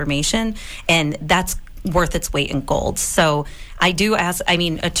their information, and that's worth its weight in gold. So I do ask, a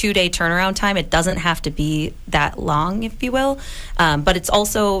 2-day turnaround time, it doesn't have to be that long, if you will, but it's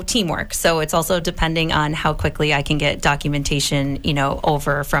also teamwork. So it's also depending on how quickly I can get documentation,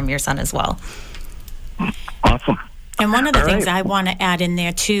 over from your son as well. Awesome. And one of the things I want to add in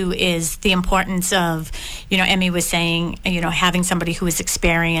there, too, is the importance of, Emmy was saying, having somebody who is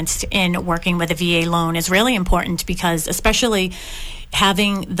experienced in working with a VA loan is really important, because especially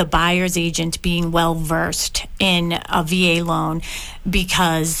having the buyer's agent being well-versed in a VA loan,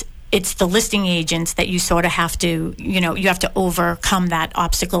 because it's the listing agents that you sort of have to, you have to overcome that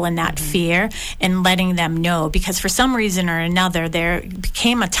obstacle and that fear, and letting them know, because for some reason or another, there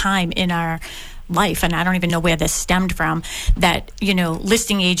became a time in our life, and I don't even know where this stemmed from, that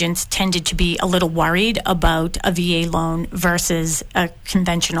listing agents tended to be a little worried about a VA loan versus a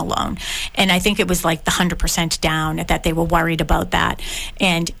conventional loan. And I think it was like the 100% down that they were worried about that.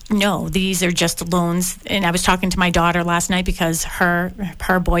 And no, these are just loans. And I was talking to my daughter last night because her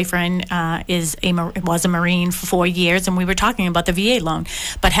boyfriend was a Marine for 4 years, and we were talking about the VA loan.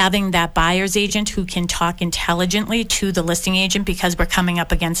 But having that buyer's agent who can talk intelligently to the listing agent, because we're coming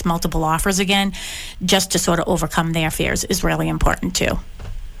up against multiple offers again, just to sort of overcome their fears, is really important too.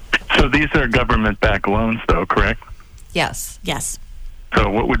 So these are government-backed loans, though, correct? Yes. Yes. So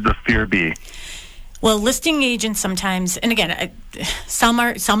what would the fear be? Well, listing agents sometimes, and again,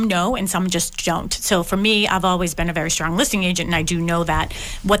 some know and some just don't. So for me, I've always been a very strong listing agent, and I do know that.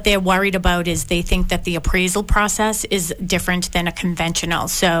 What they're worried about is they think that the appraisal process is different than a conventional.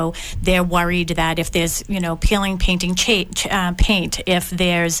 So they're worried that if there's, peeling, painting, paint, if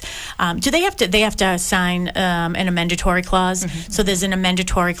there's, they have to sign an amendatory clause. Mm-hmm. So there's an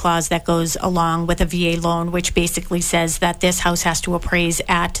amendatory clause that goes along with a VA loan, which basically says that this house has to appraise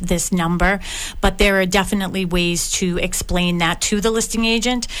at this number. But there are definitely ways to explain that to the listing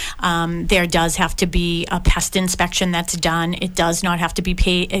agent. There does have to be a pest inspection that's done. It does not have to be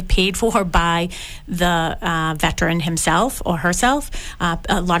paid for by the veteran himself or herself.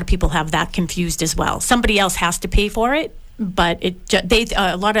 A lot of people have that confused as well. Somebody else has to pay for it, but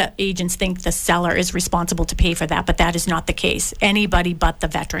a lot of agents think the seller is responsible to pay for that, but that is not the case. Anybody but the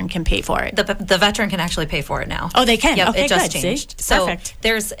veteran can pay for it. The veteran can actually pay for it now. Oh, they can? Yep, okay, it just good. changed. See? So perfect.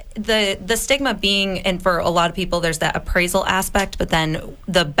 There's the stigma being, and for a lot of people, there's that appraisal aspect, but then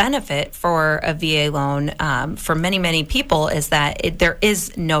the benefit for a VA loan for many, many people is that there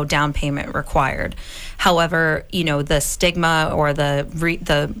is no down payment required. However, the stigma or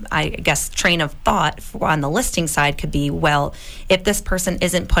the I guess train of thought on the listing side could be, well, if this person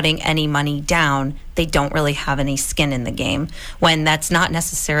isn't putting any money down, they don't really have any skin in the game, when that's not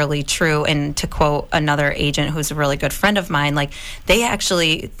necessarily true. And to quote another agent who's a really good friend of mine, like, they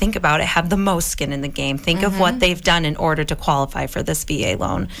actually, think about it, have the most skin in the game. Think of what they've done in order to qualify for this VA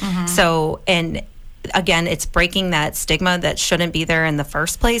loan. So, and again, it's breaking that stigma that shouldn't be there in the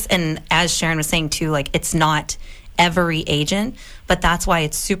first place. And as Sharon was saying too, like, it's not every agent, but that's why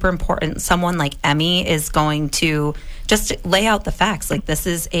it's super important. Someone like Emmy is going to just lay out the facts. Like, this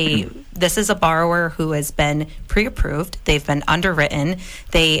is a borrower who has been pre-approved. They've been underwritten.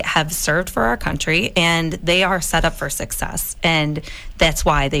 They have served for our country, and they are set up for success. And that's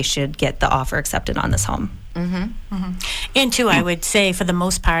why they should get the offer accepted on this home. And too, I would say, for the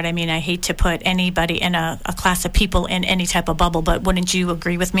most part, I mean, I hate to put anybody in a class of people in any type of bubble, but wouldn't you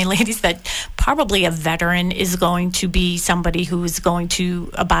agree with me, ladies, that probably a veteran is going to be somebody who is going to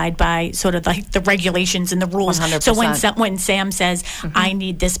abide by sort of like the regulations and the rules? 100%. So when Sam says, I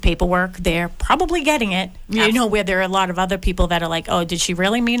need this paperwork, they're probably getting it. Where there are a lot of other people that are like, oh, did she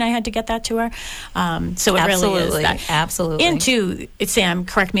really mean I had to get that to her? So it really is that. Absolutely. And two, Sam,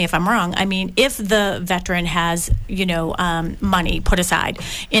 correct me if I'm wrong, I mean, if the veteran has, money put aside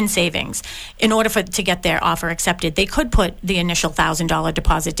in savings, in order to get their offer accepted, they could put the initial $1,000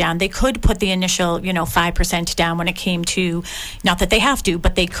 deposit down. They could put the initial, 5% down when it came to, not that they have to,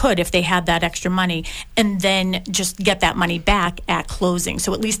 but they could if they had that extra money, and then just get that money back at closing.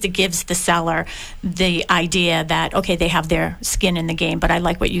 So at least it gives the seller the idea that, okay, they have their skin in the game. But I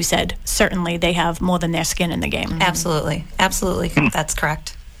like what you said. Certainly they have more than their skin in the game. Absolutely. That's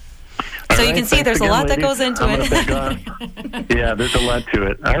correct. All so right, you can see thanks there's again, a lot ladies. that goes into I'm it. gonna pick on. Yeah, there's a lot to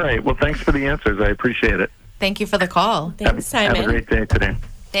it. All right. Well, thanks for the answers. I appreciate it. Thank you for the call. Thanks, Simon. Have a great day today.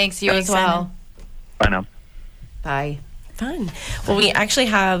 Thanks, you Thanks, as well. Simon. Bye now. Bye. Fun. Well, we actually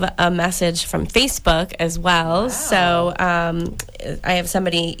have a message from Facebook as well. Wow. So I have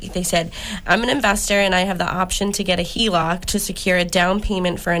somebody, they said, I'm an investor and I have the option to get a HELOC to secure a down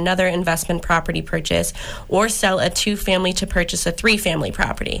payment for another investment property purchase, or sell a 2-family to purchase a 3-family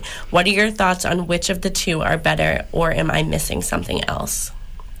property. What are your thoughts on which of the two are better, or am I missing something else?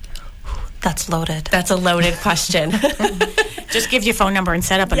 That's loaded. That's a loaded question. Just give your phone number and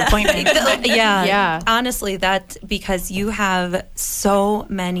set up an appointment. Yeah. Honestly, that because you have so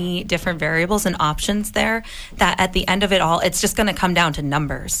many different variables and options there that at the end of it all, it's just going to come down to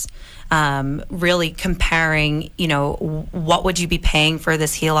numbers. Really comparing, what would you be paying for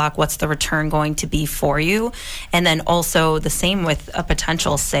this HELOC? What's the return going to be for you? And then also the same with a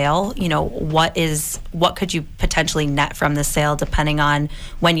potential sale. What could you potentially net from the sale, depending on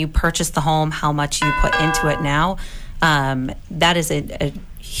when you purchase the home, how much you put into it now. That is a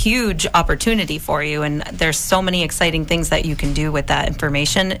huge opportunity for you, and there's so many exciting things that you can do with that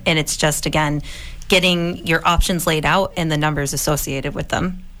information, and it's just, again, getting your options laid out and the numbers associated with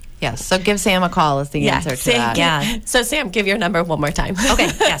them. Yes. So give Sam a call is the answer to that. Yeah. So Sam, give your number one more time. Okay,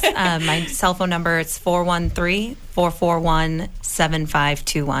 yes. My cell phone number, it's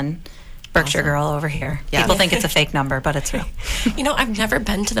 413-441-7521. Berkshire Girl over here. Yes. People think it's a fake number, but it's real. You know, I've never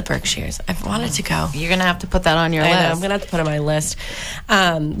been to the Berkshires. I've wanted to go. You're going to have to put that on your I list. know, I'm going to have to put it on my list.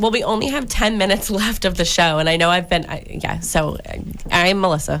 Well, we only have 10 minutes left of the show, and I know so I'm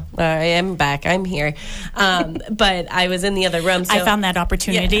Melissa. I am back. I'm here. But I was in the other room. So I found that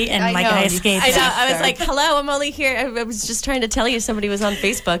opportunity and I escaped. I know. I was like, hello, I'm only here. I was just trying to tell you somebody was on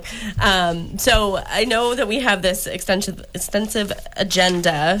Facebook. So I know that we have this extensive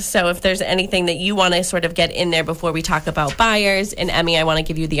agenda. So if there's anything that you want to sort of get in there before we talk about buyers, and Emmy, I want to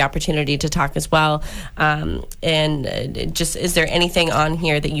give you the opportunity to talk as well. Just, is there anything on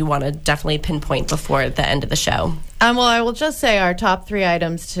here that you want to definitely pinpoint before the end of the show? Well, I will just say our top 3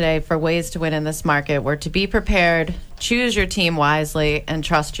 items today for ways to win in this market were to be prepared, choose your team wisely, and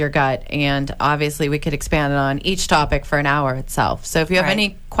trust your gut. And obviously, we could expand on each topic for an hour itself. So if you have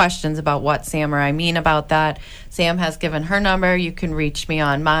any questions about what Sam or I mean about that, Sam has given her number. You can reach me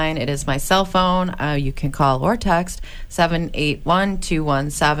on mine. It is my cell phone. You can call or text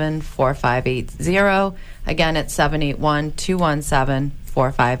 781-217-4580. Again, it's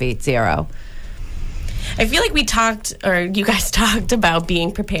 781-217-4580. I feel like we talked, or you guys talked about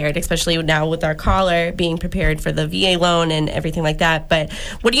being prepared, especially now with our caller, being prepared for the VA loan and everything like that. But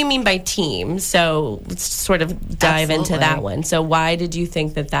what do you mean by team? So let's sort of dive into that one. So why did you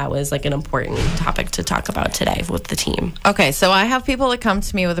think that was like an important topic to talk about today with the team? Okay, so I have people that come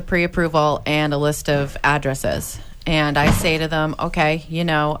to me with a pre-approval and a list of addresses. And I say to them, okay,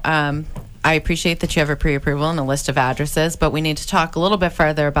 I appreciate that you have a pre-approval and a list of addresses, but we need to talk a little bit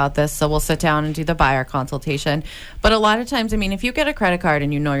further about this, so we'll sit down and do the buyer consultation. But a lot of times, if you get a credit card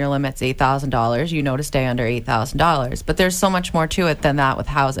and you know your limit's $8,000, you know to stay under $8,000. But there's so much more to it than that with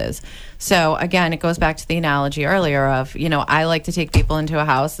houses. So again, it goes back to the analogy earlier of, I like to take people into a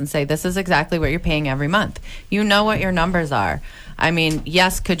house and say, this is exactly what you're paying every month. You know what your numbers are.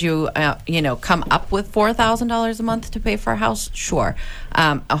 Yes, could you, come up with $4,000 a month to pay for a house? Sure.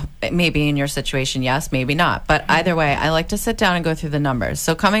 Maybe in your situation, yes, maybe not. But either way, I like to sit down and go through the numbers.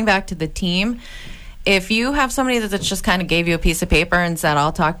 So coming back to the team, if you have somebody that's just kind of gave you a piece of paper and said,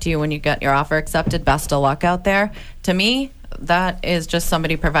 I'll talk to you when you get your offer accepted, best of luck out there, to me, that is just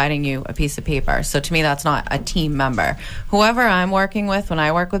somebody providing you a piece of paper. So to me, that's not a team member. Whoever I'm working with, when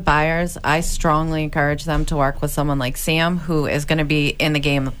I work with buyers, I strongly encourage them to work with someone like Sam, who is going to be in the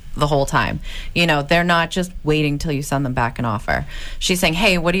game the whole time. They're not just waiting till you send them back an offer. She's saying,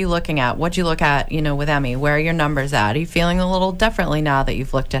 hey, what are you looking at? What'd you look at, with Emmy? Where are your numbers at? Are you feeling a little differently now that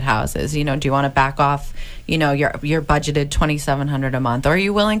you've looked at houses? Do you want to back off, your budgeted $2,700 a month? Or are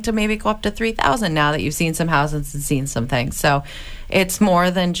you willing to maybe go up to $3,000 now that you've seen some houses and seen some things? So it's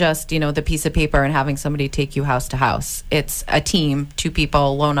more than just, the piece of paper and having somebody take you house to house. It's a team, 2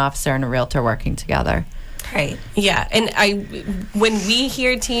 people, a loan officer and a realtor working together. Right. Yeah, and when we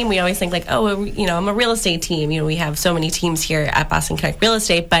hear team, we always think like, oh, I'm a real estate team. We have so many teams here at Boston Connect Real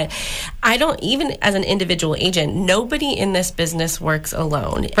Estate, but I don't, even as an individual agent, nobody in this business works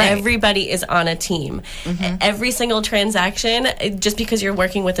alone. Right. Everybody is on a team. Mm-hmm. Every single transaction, just because you're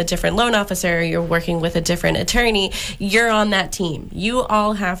working with a different loan officer, or you're working with a different attorney, you're on that team. You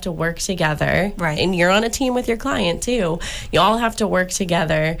all have to work together. Right. And you're on a team with your client too. You all have to work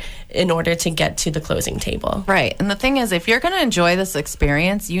together in order to get to the closing table. Right. And the thing is, if you're going to enjoy this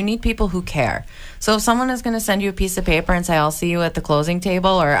experience, you need people who care. So if someone is going to send you a piece of paper and say, I'll see you at the closing table,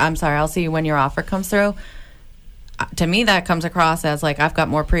 or I'll see you when your offer comes through, to me, that comes across as like, I've got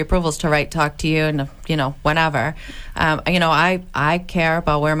more pre-approvals to talk to you, and whenever. I care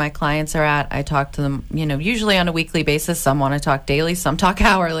about where my clients are at. I talk to them, usually on a weekly basis. Some want to talk daily, some talk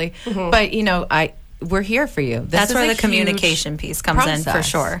hourly. Mm-hmm. But we're here for you. That's where the communication piece comes in for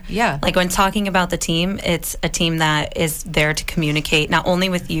sure. Yeah. Like when talking about the team, it's a team that is there to communicate not only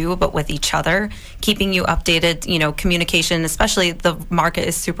with you, but with each other, keeping you updated. Communication, especially the market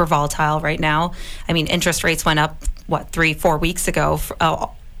is super volatile right now. Interest rates went up, 3-4 weeks ago,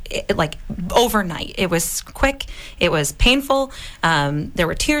 like overnight. It was quick. It was painful. There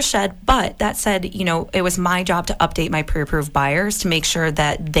were tears shed. But that said, it was my job to update my pre-approved buyers to make sure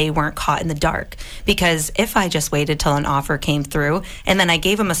that they weren't caught in the dark. Because if I just waited till an offer came through and then I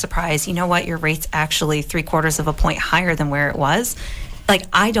gave them a surprise, your rate's actually 0.75 points higher than where it was, like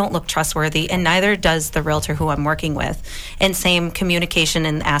I don't look trustworthy, and neither does the realtor who I'm working with. And same communication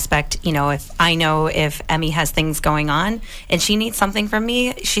and aspect, if I know if Emmy has things going on and she needs something from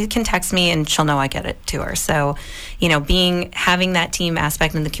me, she can text me and she'll know I get it to her. So, having that team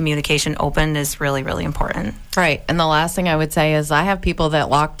aspect and the communication open is really, really important. Right. And the last thing I would say is I have people that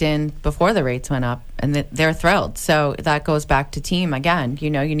locked in before the rates went up, and they're thrilled. So that goes back to team again.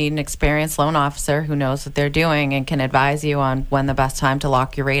 You need an experienced loan officer who knows what they're doing and can advise you on when the best time to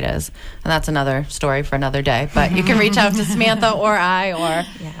lock your rate is. And that's another story for another day. But you can reach out to Samantha or I or,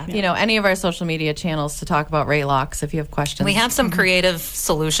 any of our social media channels to talk about rate locks if you have questions. We have some creative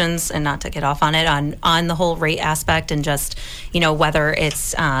solutions, and not to get off on it, on the whole rate aspect, and just, whether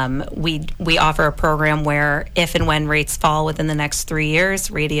it's we offer a program where if and when rates fall within the next 3 years,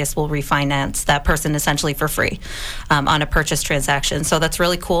 Radius will refinance that person essentially for free on a purchase transaction. So that's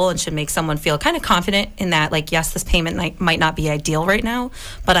really cool and should make someone feel kind of confident in that, like, yes, this payment might not be ideal right now,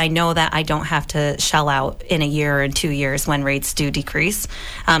 but I know that I don't have to shell out in a year and 2 years when rates do decrease.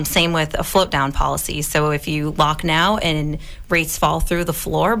 Same with a float down policy. So if you lock now and rates fall through the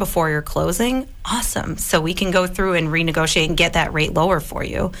floor before you're closing, awesome. So we can go through and renegotiate and get that rate lower for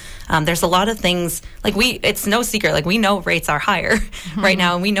you. There's a lot of things, like it's no secret, like we know rates are higher right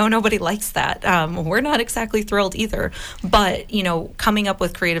now, and we know nobody likes that. We're not exactly thrilled either, but coming up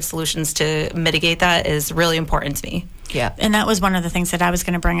with creative solutions to mitigate that is really important to me. Yeah. And that was one of the things that I was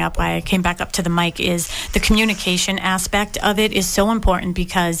going to bring up why I came back up to the mic, is the communication aspect of it is so important,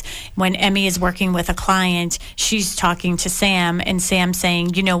 because when Emmy is working with a client, she's talking to Sam, and Sam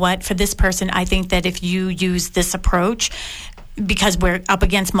saying, you know what, for this person, I think that if you use this approach, because we're up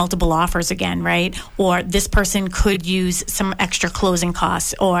against multiple offers again, right? Or this person could use some extra closing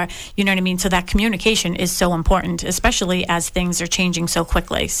costs, or, you know what I mean? So that communication is so important, especially as things are changing so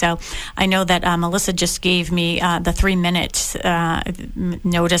quickly. So I know that Melissa just gave me the 3 minute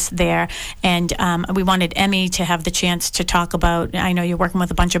notice there, and we wanted Emmy to have the chance to talk about, I know you're working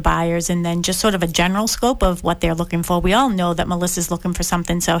with a bunch of buyers, and then just sort of a general scope of what they're looking for. We all know that Melissa's looking for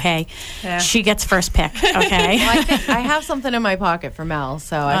something, so hey, she gets first pick, okay? Well, I think I have something in my pocket for Mel,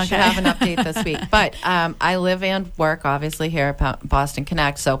 so I should have an update this week. But I live and work, obviously, here at Boston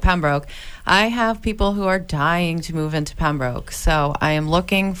Connect, so Pembroke. I have people who are dying to move into Pembroke, so I am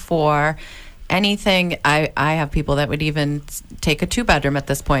looking for anything. I have people that would even take a 2-bedroom at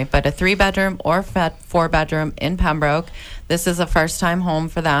this point, but a 3-bedroom or 4-bedroom in Pembroke. This is a first-time home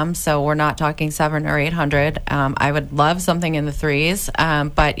for them, so we're not talking 700 or 800. I would love something in the 3s,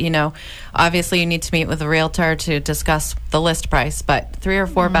 but obviously you need to meet with a realtor to discuss the list price. But 3 or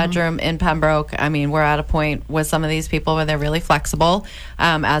 4-bedroom in Pembroke, I mean, we're at a point with some of these people where they're really flexible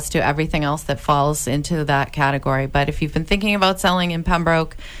as to everything else that falls into that category. But if you've been thinking about selling in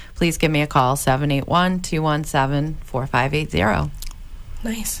Pembroke, please give me a call, 781-217-4580.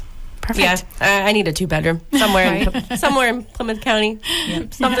 Nice. Perfect. Yeah, I need a 2-bedroom somewhere in Plymouth County.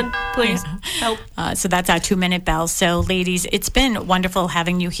 Something, please help. So that's our 2-minute bell. So, ladies, it's been wonderful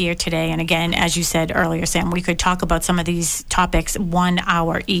having you here today. And again, as you said earlier, Sam, we could talk about some of these topics 1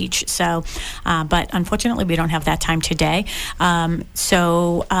 hour each. So, but unfortunately, we don't have that time today.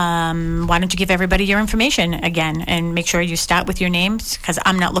 So why don't you give everybody your information again, and make sure you start with your names, because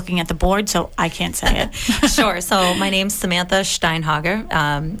I'm not looking at the board, so I can't say it. Sure. So my name's Samantha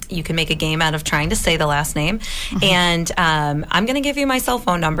Steinhager. You can make a game out of trying to say the last name. And I'm going to give you my cell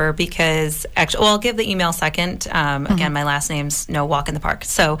phone number because, I'll give the email second. Again, my last name's no walk in the park.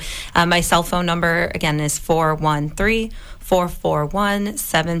 So my cell phone number, again, is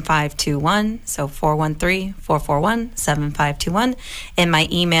 413-441-7521. So 413-441-7521. And my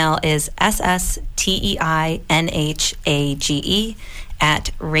email is SSTEINHAGE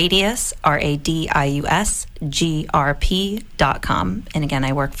at Radius, RADIUSGRP.com. And again,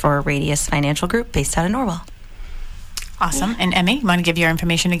 I work for Radius Financial Group based out of Norwell. Awesome. And Emmy, you want to give your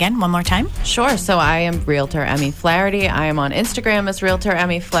information again one more time? Sure. So I am Realtor Emmy Flaherty. I am on Instagram as Realtor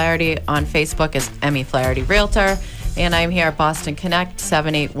Emmy Flaherty, on Facebook as Emmy Flaherty Realtor. And I'm here at Boston Connect,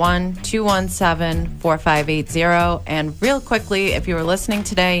 781-217-4580. And real quickly, if you were listening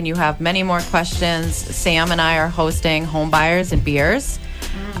today and you have many more questions, Sam and I are hosting Home Buyers and Beers.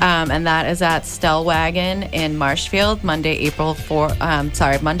 And that is at Stellwagen in Marshfield, Monday, April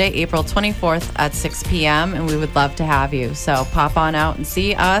 24th at 6 p.m. And we would love to have you. So pop on out and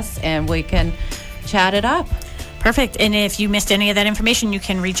see us, and we can chat it up. Perfect. And if you missed any of that information, you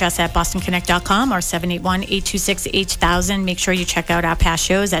can reach us at bostonconnect.com or 781-826-8000. Make sure you check out our past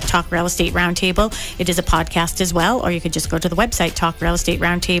shows at Talk Real Estate Roundtable. It is a podcast as well, or you could just go to the website,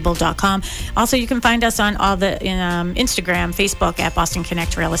 talkrealestateroundtable.com. Also, you can find us on all the Instagram, Facebook at Boston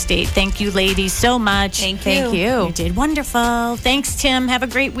Connect Real Estate. Thank you, ladies, so much. Thank you. Thank you. You did wonderful. Thanks, Tim. Have a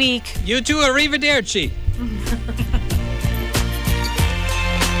great week. You too, arrivederci.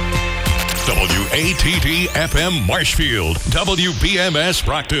 WATD FM Marshfield, WBMS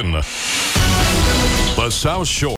Brockton. The South Shore.